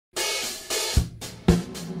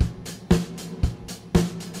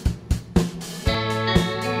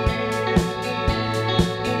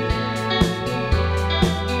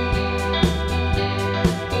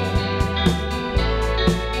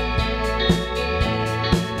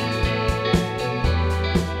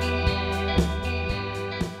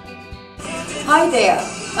Hi there,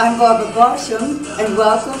 I'm Barbara Barsham and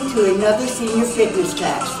welcome to another senior fitness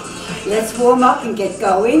class. Let's warm up and get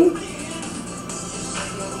going.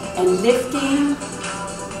 And lifting.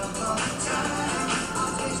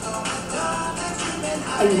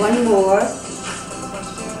 And one more.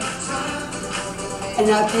 And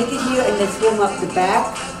now take it here and let's warm up the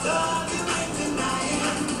back.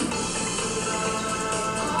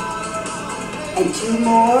 And two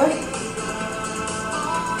more.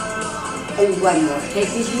 And one more. Take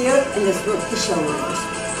it here and let's work the shoulders.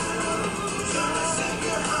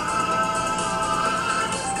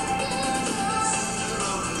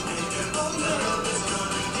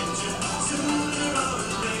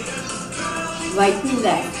 Right and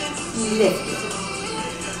left. Lift it.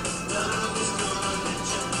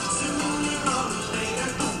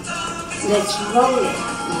 Let's roll it.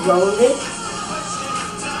 Roll it.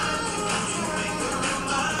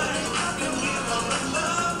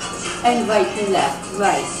 And right and left,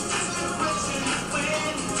 right.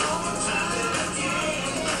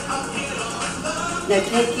 Now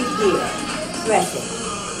take it here, press it.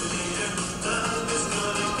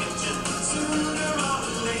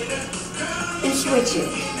 And switch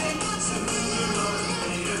it.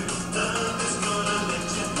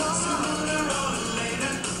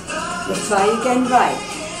 Let's try again, right.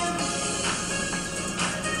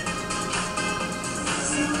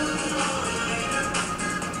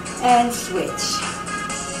 And switch.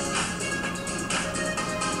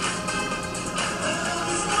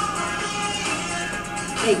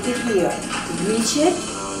 Take it here, reach it,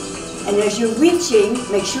 and as you're reaching,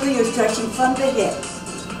 make sure you're stretching from the hip.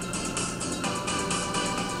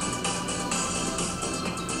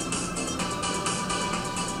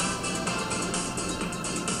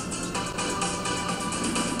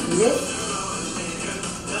 Lift.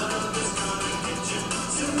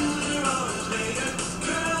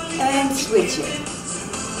 And switch it.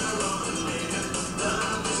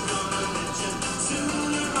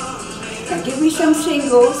 Now give me some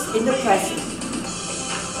singles in the pressing.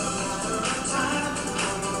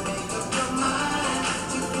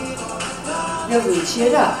 Now reach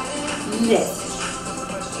it up. Lift.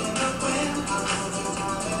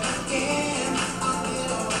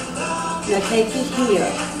 Now take it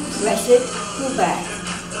here. Press it, go back.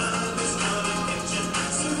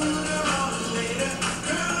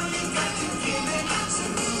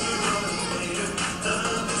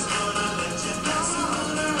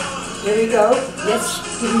 Here we go. Let's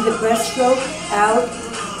give me the breaststroke out.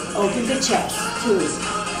 Open the chest. 2.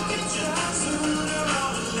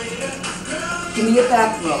 Give me a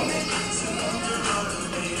back roll.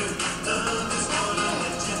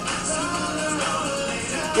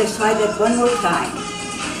 Let's try that one more time.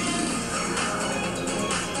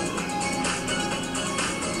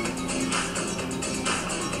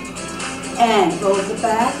 And roll the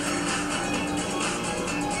back.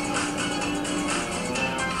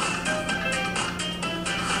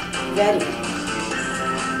 Ready.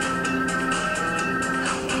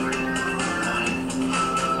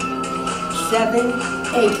 Seven,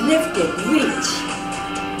 8, lift it, reach.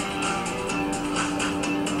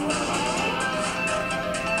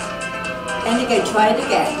 And again, try it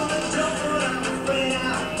again.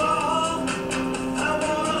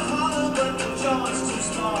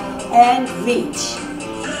 And reach.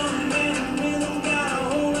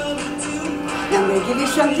 Now I'm going to give you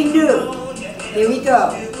something new. Here we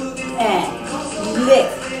go. And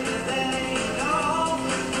lift.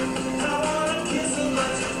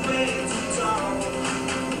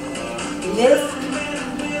 Lift.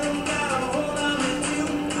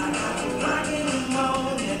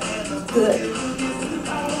 Good.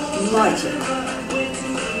 March it.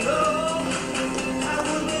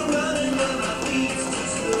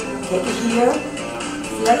 Take it here.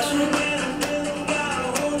 Flex it.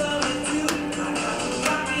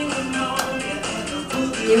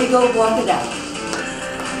 Here we go, walk it out.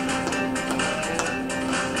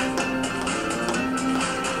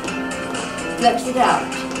 Flex it out.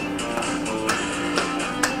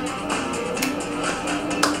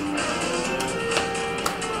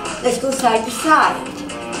 Let's go side to side.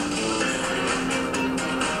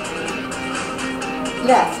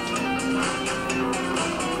 Left.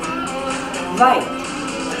 Right.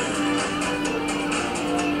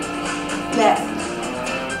 Left.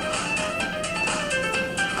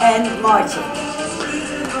 And march it.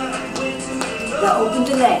 Now open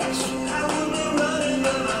the legs.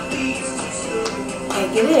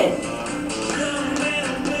 Take it in.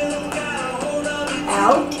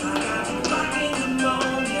 Out.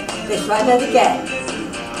 Let's try that again.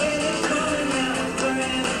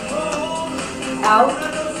 Out.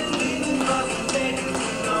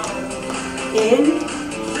 in,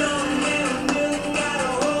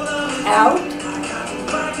 out,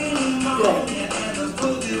 good.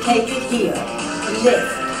 Take it here,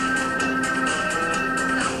 lift.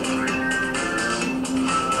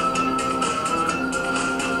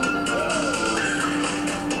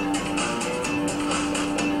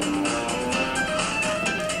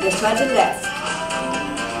 Let's try the left.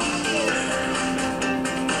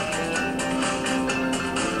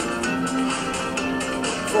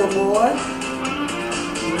 4 more.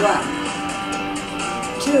 1,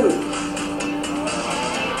 2,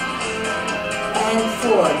 and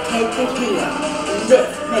 4. Take it here.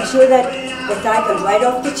 Lift. Make sure that the thigh comes right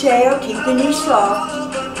off the chair. Keep the knee soft.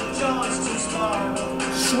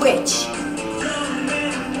 Switch.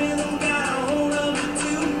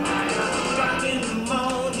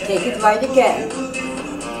 Take it right again.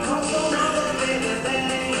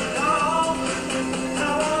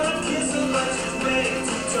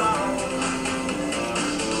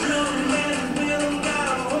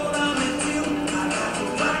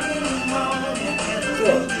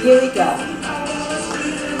 Good. Here we go.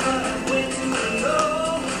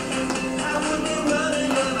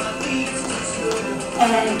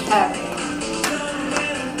 And carry.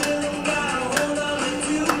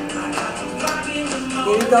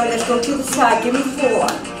 Here we go, let's go to the side. Give me 4.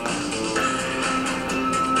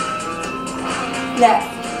 Left.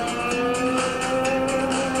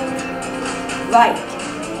 Right.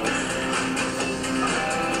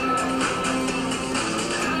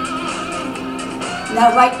 Now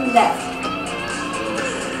right and left.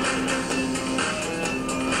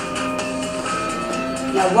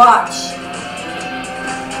 Now watch.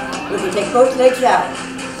 We're going to take both legs out.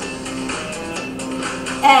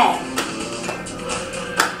 And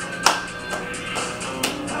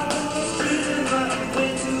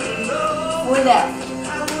 4 left.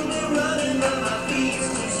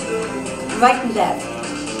 Right and left.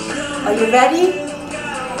 Are you ready?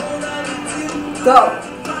 Go.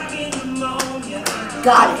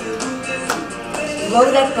 Got it. Roll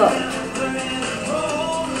that boat.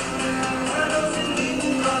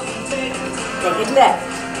 Take it left.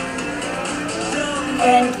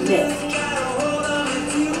 And lift.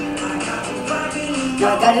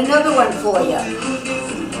 Now I got another one for you.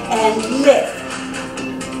 And lift.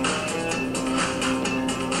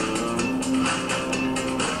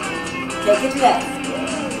 Take it left.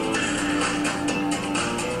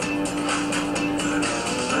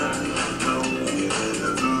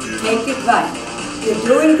 Take it right. You're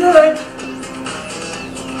doing good.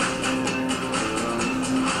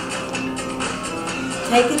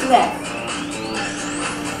 Take it left.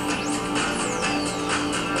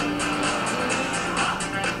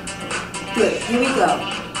 Good. Here we go.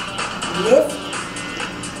 Lift,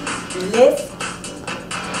 lift,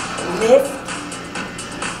 lift,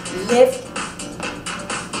 lift.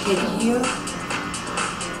 Get here.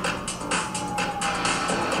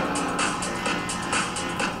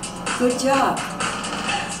 Good job.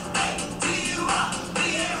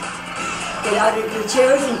 Get out of your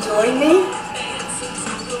chairs and join me.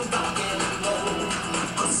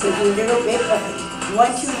 So do a little bit of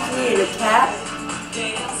 1, 2, 3 and a tap.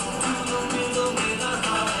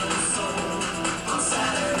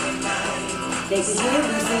 Take it here,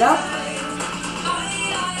 loosen up.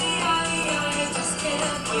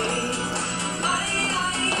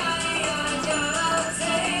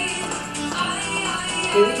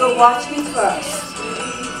 Here we go, watch me first.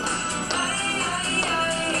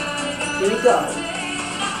 Here we go.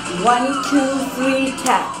 1, 2, 3,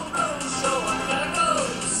 tap.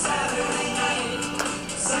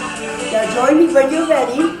 Now join me when you're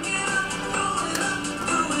ready.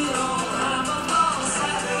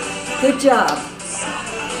 Good job.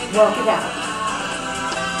 Walk it out.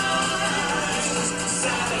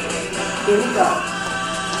 Here we go.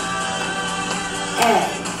 And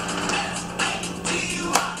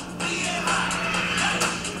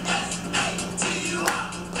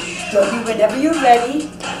join me whenever you're ready.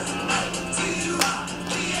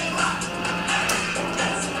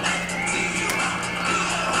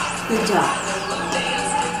 Good job.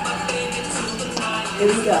 Here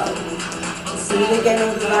we go. Do it again on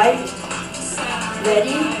the right.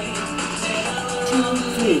 Ready? 2,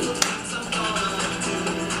 3.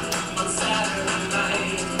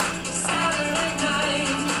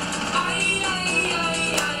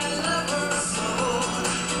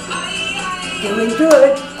 Doing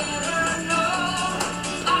good.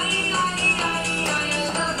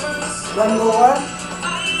 1 more.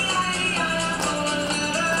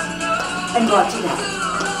 And watch it out.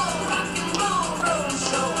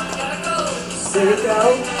 Here we go.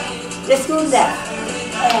 Let's go left.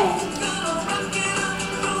 And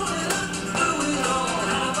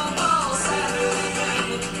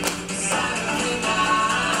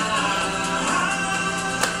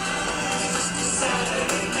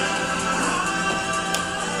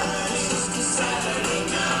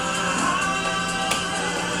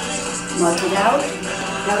Mark it out.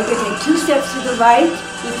 Now we're going to take 2 steps to the right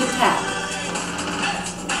with the tap.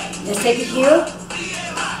 Let's take it here.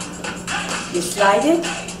 You slide it.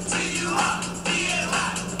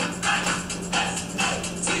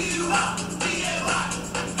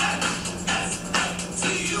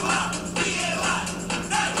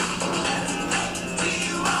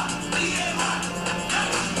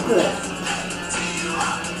 Good.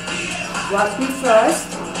 Watch me first.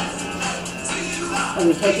 And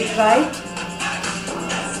we take it right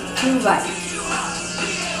to right.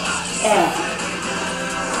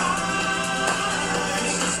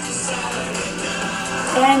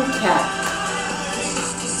 And tap.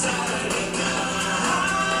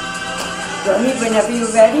 Go ahead whenever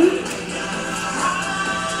you're ready.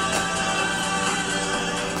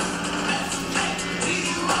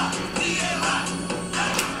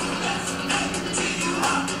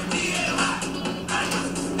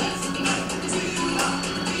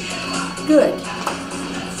 Good.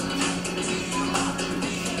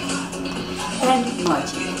 And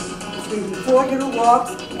marching. It's going to be 4 little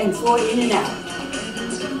walks and 4 in and out.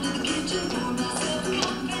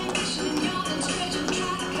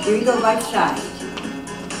 Here you go, right side.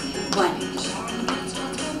 1.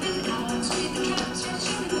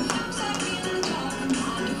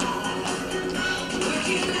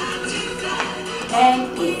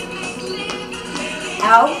 And in.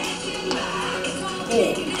 Out.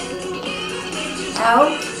 In.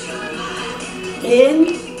 Out, in,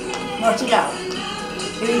 march it out.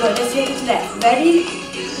 Here we go, let's take it left. Ready?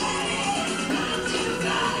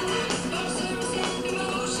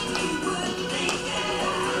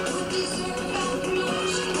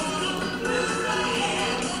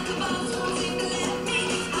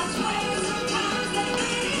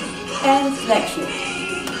 And flexion.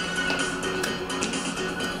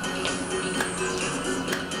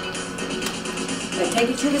 Now take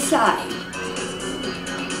it to the side.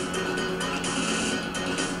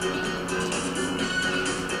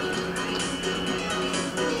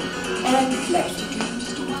 And flexion.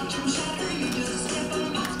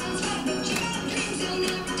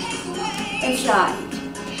 And side.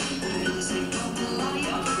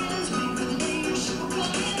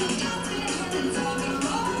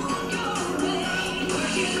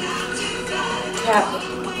 Tap it.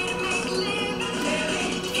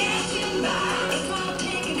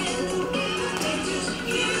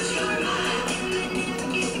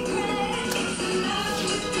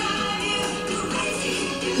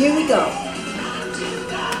 Here we go.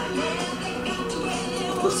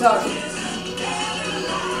 Oh, sorry.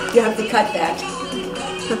 You have to cut that.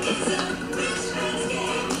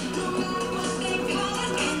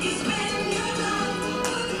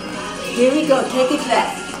 Here we go. Take it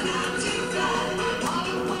left.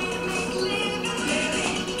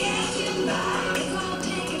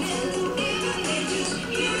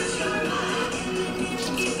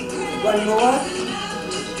 One more.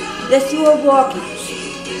 Let's do a walking.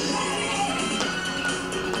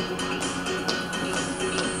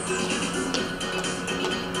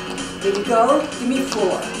 Here we go. Give me 4.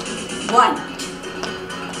 1.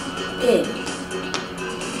 In.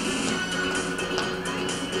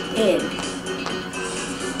 In.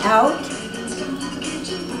 Out.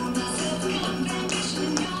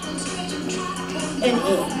 And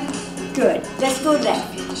in. Good. Let's go left.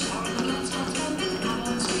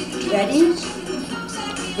 Ready?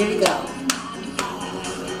 Here we go.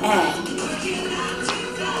 And.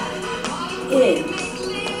 In.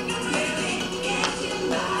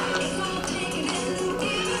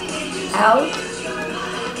 Out,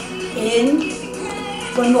 in,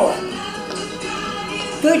 1 more.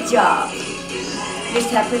 Good job. Just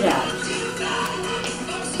tap it out.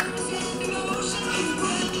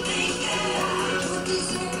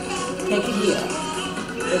 Take it here.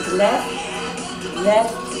 Take left,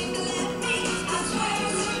 left.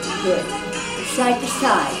 Good. Side to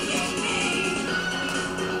side.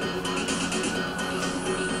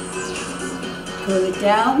 Pull it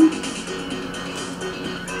down.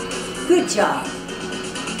 Good job.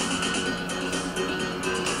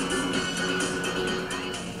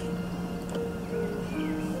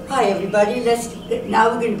 Hi everybody. Now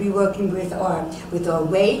we're going to be working with our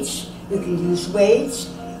weights. You can use weights.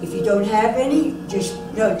 If you don't have any,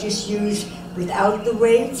 just use without the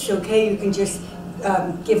weights. Okay, you can just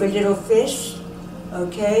give a little fist.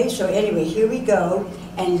 Okay. So anyway, here we go.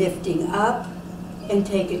 And lifting up and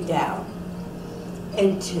take it down.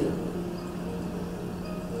 And 2.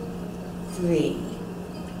 3,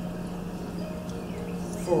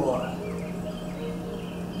 4,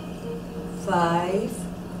 5,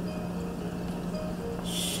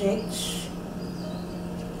 6,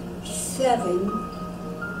 7,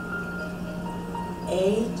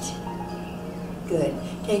 8. Good.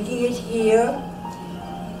 Taking it here,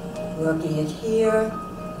 working it here.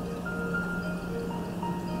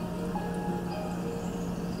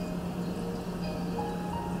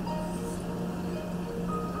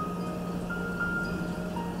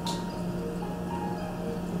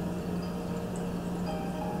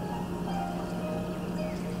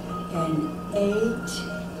 And 8.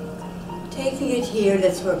 Taking it here,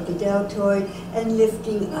 let's work the deltoid and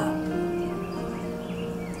lifting up.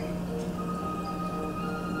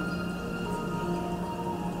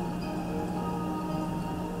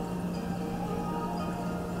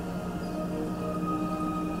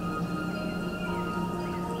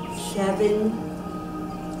 Seven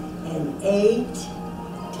and 8.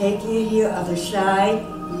 Taking it here, other side,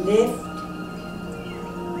 lift.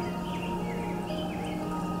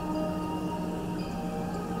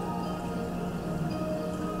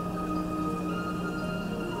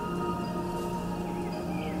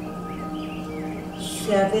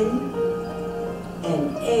 7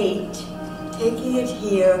 and 8, taking it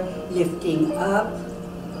here, lifting up,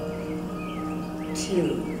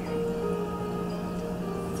 2,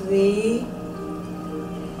 3,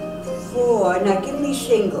 4, now give me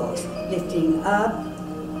singles, lifting up,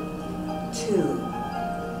 2,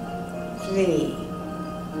 3,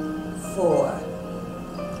 4,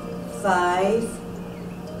 5,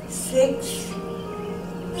 6,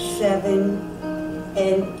 7,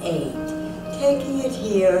 and 8. Taking it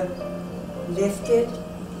here, lift it,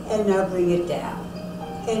 and now bring it down.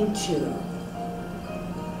 And 2,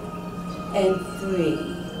 and 3,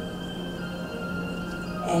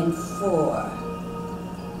 and 4,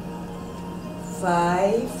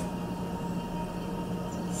 5,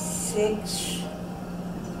 6,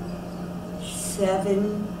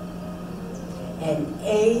 7, and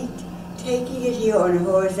 8. Taking it here on a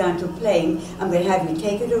horizontal plane, I'm going to have you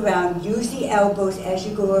take it around, use the elbows as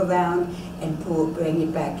you go around, and pull, bring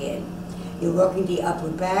it back in. You're working the upper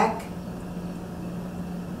back,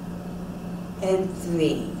 and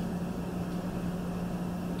 3,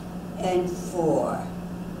 and 4,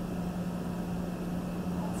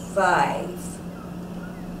 5,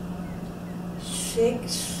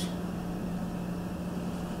 6,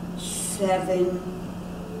 7,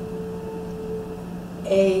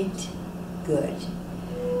 8, good.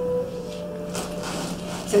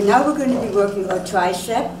 So now we're going to be working our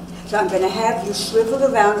tricep. So I'm going to have you swivel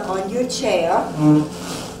around on your chair.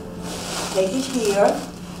 Take it here,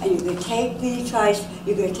 and you're going to take the tricep,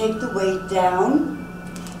 you're going to take the weight down,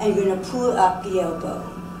 and you're going to pull up the elbow.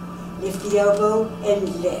 Lift the elbow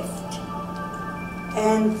and lift.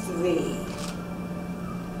 And 3,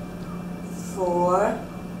 4,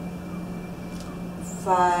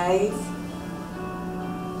 5,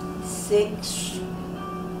 6,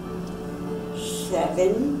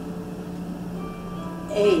 7,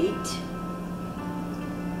 8,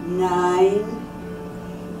 9,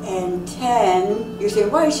 and 10. You say,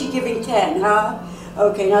 why is she giving 10, huh?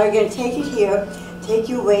 Okay, now you're going to take it here, take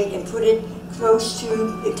your weight and put it close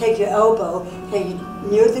to, take your elbow, take it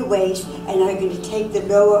near the waist, and now you're going to take the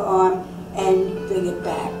lower arm and bring it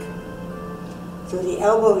back. So the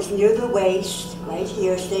elbow is near the waist, right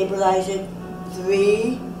here, stabilize it.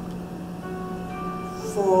 3,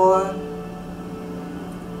 4,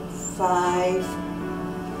 5,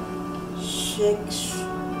 6,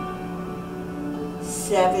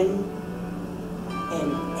 7,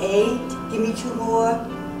 and 8. Give me 2 more.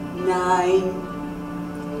 9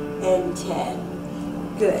 and 10.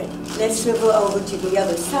 Good. Let's swivel over to the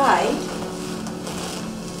other side.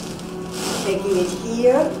 Taking it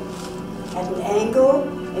here at an angle,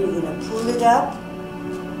 and you're going to pull it up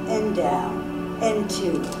and down. And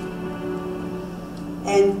 2,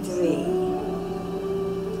 and 3,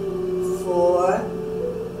 4,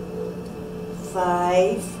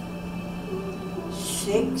 5,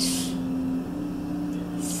 6,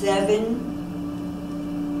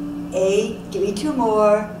 7, 8, give me 2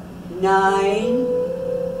 more, 9,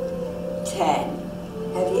 10.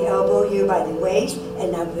 Have the elbow here by the waist,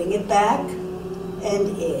 and now bring it back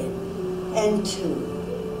and in. And 2,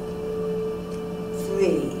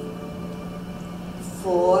 3,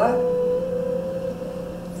 4,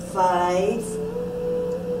 5,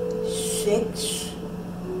 6,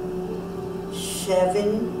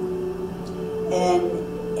 7, and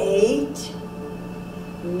 8,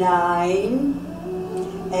 9,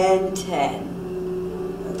 and 10.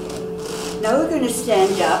 Okay. Now we're going to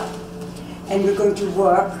stand up, and we're going to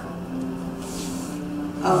work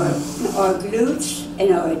our glutes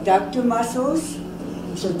and our adductor muscles.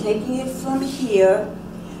 So taking it from here,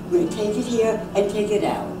 we're going to take it here and take it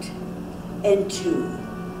out. And 2,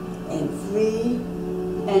 and 3,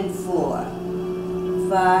 and 4,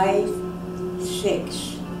 5,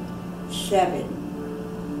 6,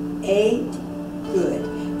 7, 8. Good.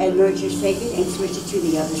 And we'll just take it and switch it to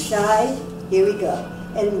the other side. Here we go.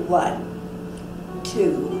 And 1,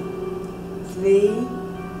 2, 3,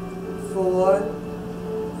 4,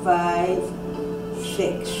 5,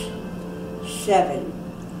 6, 7,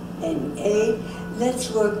 and 8.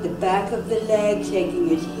 Let's work the back of the leg,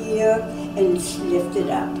 taking it here and lift it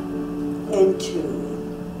up. And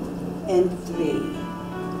 2, and 3,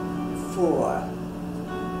 4,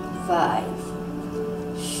 5,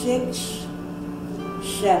 6,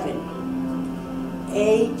 7,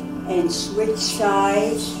 8, and switch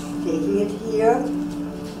sides, taking it here,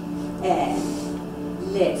 and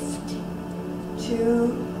lift.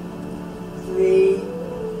 2, 3,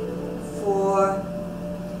 4,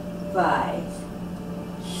 5,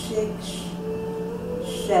 6,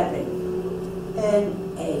 7,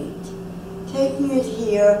 and 8. Taking it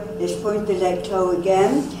here, let's point the leg toe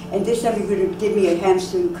again, and this time you're going to give me a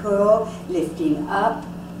hamstring curl, lifting up,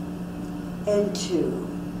 and 2,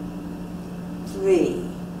 3,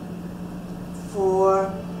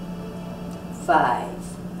 4, 5,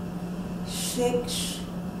 6,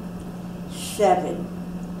 7,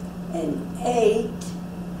 and 8.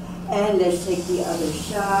 And let's take the other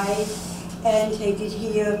side and take it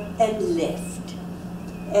here and lift.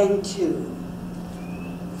 And 2,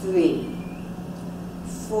 3,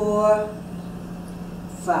 4,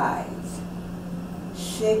 5,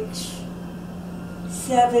 6,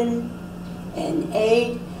 7, and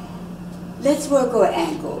 8. Let's work our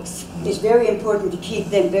ankles. It's very important to keep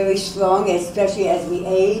them very strong, especially as we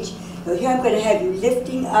age. So here I'm going to have you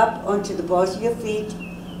lifting up onto the balls of your feet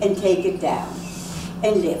and take it down.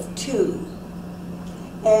 And lift. 2,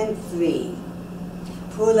 and 3.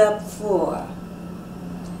 Pull up. 4,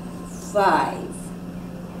 5,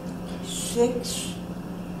 6,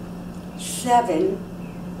 7,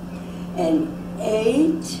 and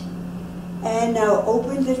 8. And now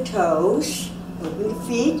open the toes, open the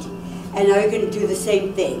feet, and now you're going to do the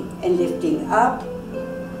same thing. And lifting up.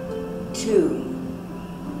 2,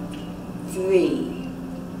 3,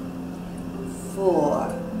 4,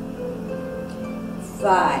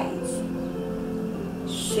 5,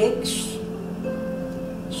 6,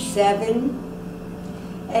 7,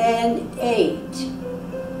 and 8.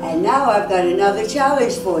 And now I've got another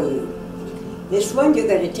challenge for you. This one, you're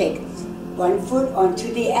going to take one foot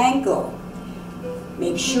onto the ankle.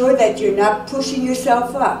 Make sure that you're not pushing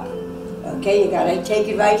yourself up. Okay, you got to take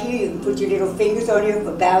it right here. You can put your little fingers on here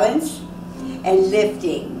for balance. And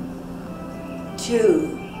lifting.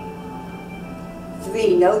 2,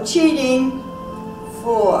 3, no cheating.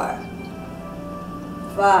 4,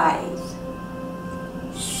 5,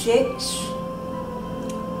 6,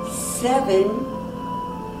 7,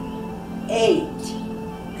 8.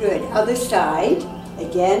 Good. Other side.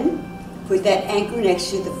 Again. Put that ankle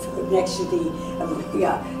next to the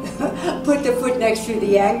put the foot next to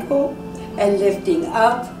the ankle and lifting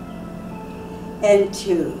up. And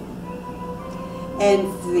 2,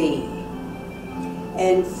 and 3,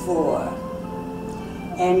 and 4,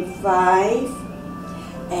 and 5,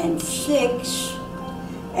 and 6,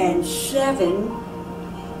 and 7,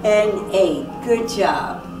 and 8. Good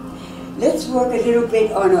job. Let's work a little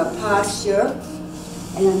bit on our posture.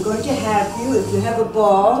 And I'm going to have you, if you have a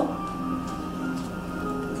ball,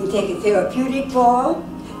 you can take a therapeutic ball,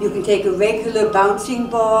 you can take a regular bouncing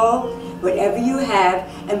ball, whatever you have,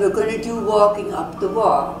 and we're going to do walking up the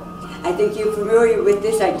wall. I think you're familiar with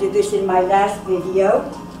this. I did this in my last video.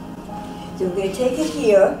 So we're going to take it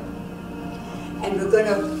here, and we're going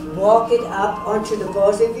to walk it up onto the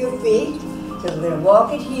balls of your feet. So we're going to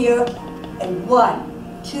walk it here, and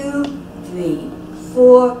 1, 2, 3,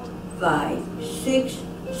 4, 5, 6,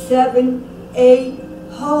 7, 8,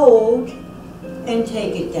 hold, and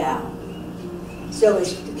take it down. So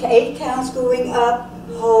it's 8 counts going up,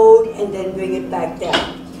 hold, and then bring it back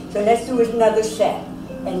down. So let's do another set.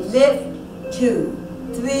 And lift. 2,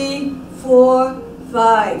 3, 4,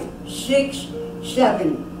 5, 6,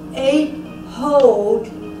 7, 8, hold,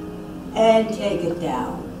 and take it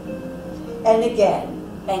down. And again,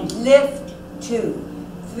 and lift. 2,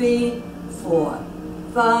 3, 4,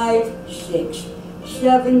 5, 6,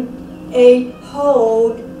 7, 8,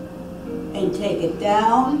 hold, and take it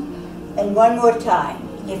down. And one more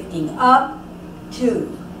time, lifting up.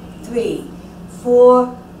 2, 3,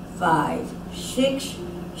 4, 5, 6,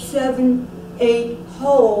 7, 8,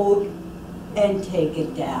 hold, and take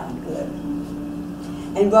it down. Good.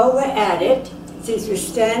 And while we're at it, since we're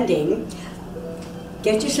standing,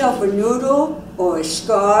 get yourself a noodle or a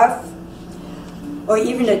scarf, or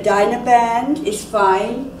even a Dynaband is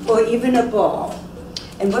fine, or even a ball.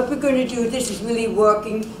 And what we're going to do, this is really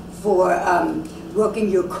working for working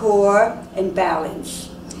your core and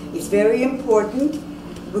balance. It's very important.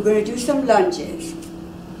 We're going to do some lunges.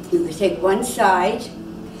 You're going to take one side.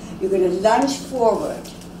 You're going to lunge forward,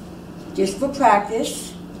 just for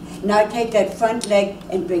practice. Now take that front leg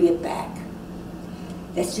and bring it back.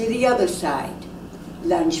 Let's do the other side.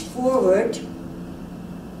 Lunge forward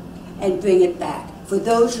and bring it back. For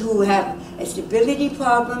those who have a stability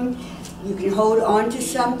problem, you can hold on to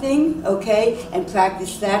something, okay, and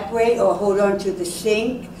practice that way, or hold on to the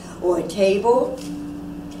sink or a table.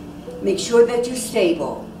 Make sure that you're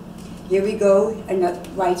stable. Here we go, another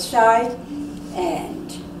right side, and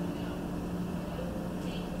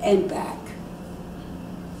back.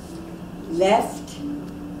 Left,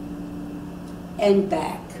 and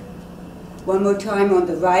back. One more time on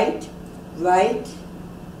the right, right,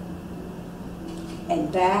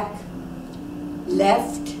 and back,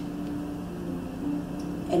 left,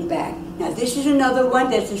 and back. Now this is another one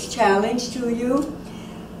that's a challenge to you.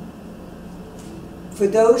 For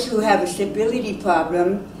those who have a stability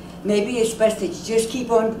problem, maybe it's best to just keep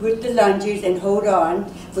on with the lunges and hold on.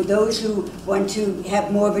 For those who want to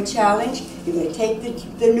have more of a challenge, you're going to take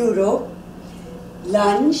the noodle,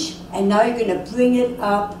 lunge, and now you're going to bring it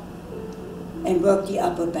up and work the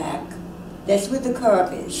upper back. That's where the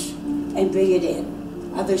curve is. And bring it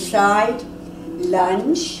in. Other side,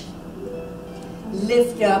 lunge,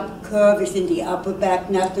 lift up, curve is in the upper back,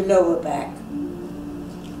 not the lower back.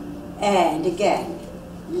 And again,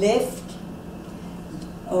 lift,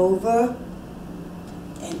 over,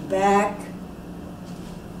 and back,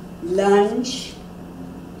 lunge,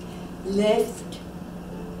 lift,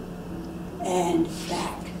 and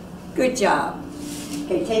back. Good job.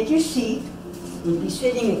 Okay, take your seat. We'll be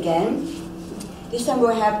sitting again. This time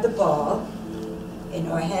we'll have the ball in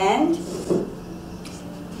our hand.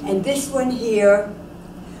 And this one here,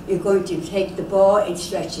 you're going to take the ball and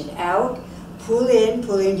stretch it out. Pull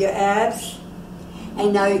in your abs.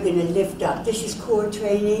 And now you're going to lift up. This is core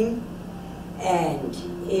training. And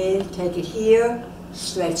in, take it here,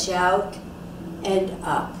 stretch out, and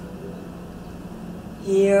up.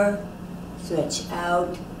 Here, stretch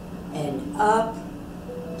out, and up.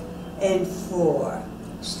 And 4,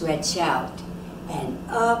 stretch out, and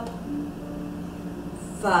up.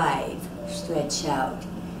 5, stretch out,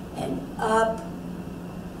 and up.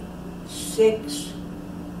 6,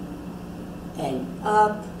 and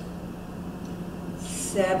up.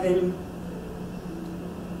 7,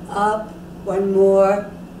 up. One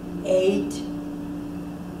more. 8,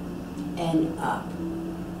 and up.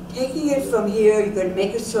 Taking it from here, you're going to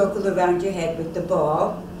make a circle around your head with the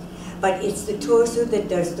ball, but it's the torso that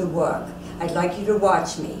does the work. I'd like you to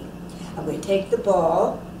watch me. I'm going to take the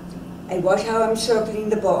ball, and watch how I'm circling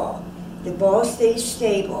the ball. The ball stays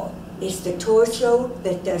stable. It's the torso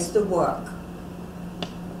that does the work.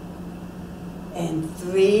 And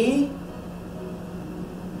 3,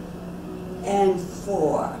 and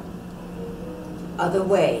 4. Other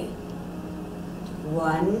way.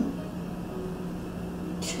 1,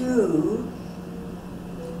 2,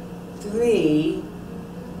 3,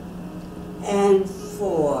 and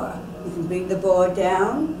 4. You can bring the ball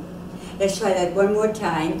down. Let's try that one more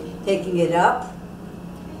time. Taking it up,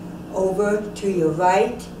 over to your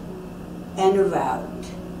right, and around.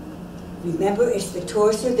 Remember, it's the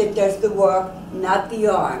torso that does the work, not the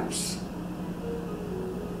arms.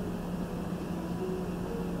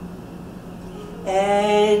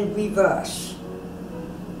 And reverse.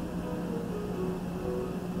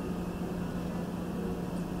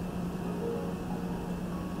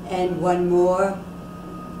 And one more.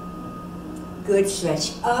 Good,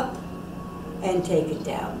 stretch up and take it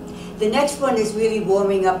down. The next one is really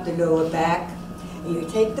warming up the lower back. And you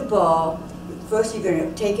take the ball. First you're going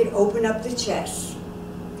to take it, open up the chest.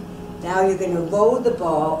 Now you're going to roll the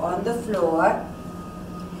ball on the floor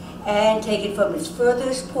and take it from its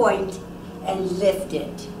furthest point and lift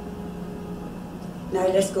it. Now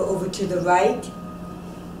let's go over to the right.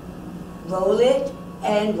 Roll it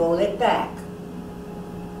and roll it back.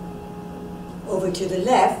 Over to the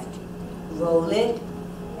left. Roll it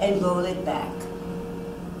and roll it back.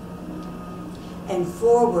 And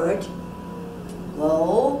forward,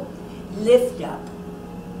 roll, lift up.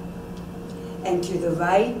 And to the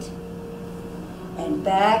right, and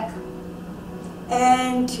back,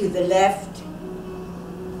 and to the left,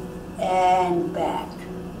 and back.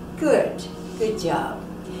 Good, good job.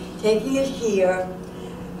 Taking it here,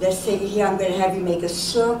 let's take it here, I'm going to have you make a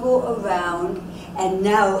circle around, and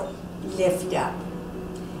now lift up.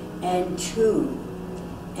 And 2,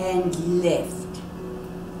 and lift.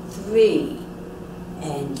 3,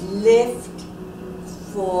 and lift.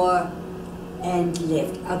 4, and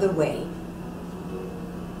lift, other way.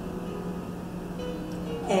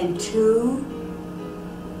 And 2,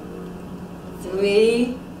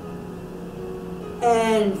 3,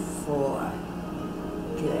 and 4.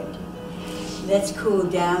 Good. Let's cool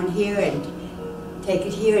down here and take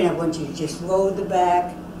it here, and I want you to just roll the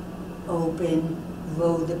back, open,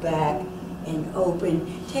 roll the back, and open.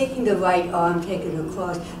 Taking the right arm, take it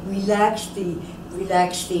across. Relax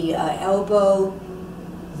the elbow,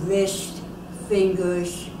 wrist,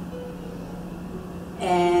 fingers,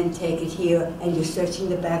 and take it here, and you're stretching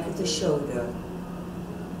the back of the shoulder.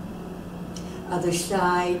 Other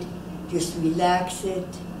side, just relax it.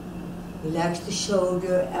 Relax the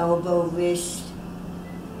shoulder, elbow, wrist,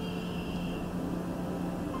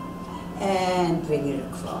 and bring it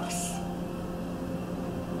across.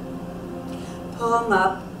 Palm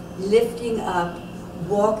up, lifting up,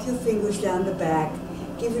 walk your fingers down the back,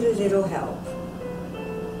 give it a little help.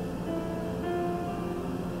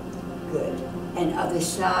 Good. And other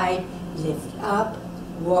side, lift up,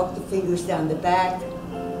 walk the fingers down the back,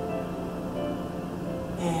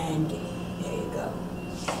 and there you go.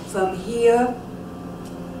 From here,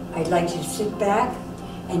 I'd like you to sit back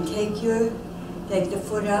and take the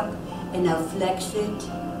foot up, and now flex it,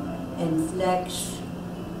 and flex,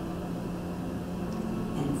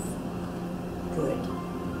 and good.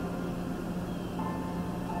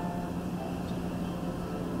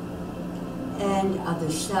 And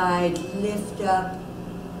other side, lift up,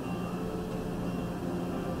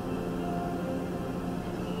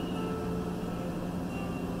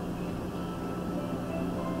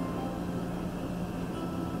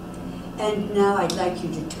 and now I'd like you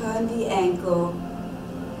to turn the ankle.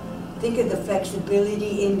 Think of the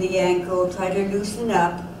flexibility in the ankle. Try to loosen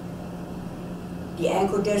up. The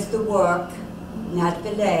ankle does the work, not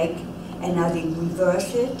the leg. And now they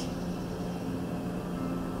reverse it.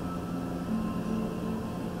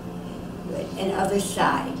 Good. And other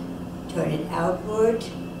side. Turn it outward.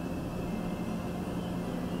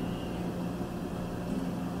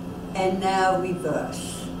 And now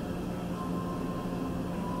reverse.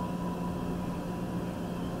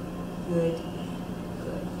 Good.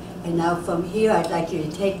 Good. And now from here, I'd like you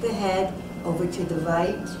to take the head over to the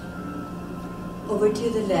right, over to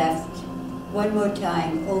the left. One more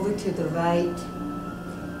time, over to the right,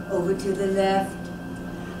 over to the left.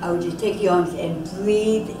 I want you to take your arms and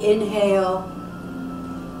breathe. Inhale,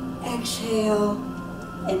 exhale,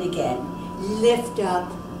 and again. Lift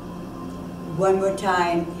up. One more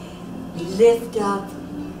time. Lift up.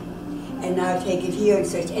 And now take it here and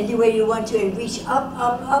stretch any way you want to, and reach up,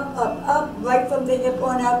 up, up, up, up, right from the hip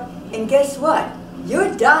on up. And guess what?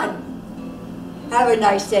 You're done. Have a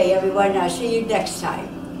nice day, everyone. I'll see you next time.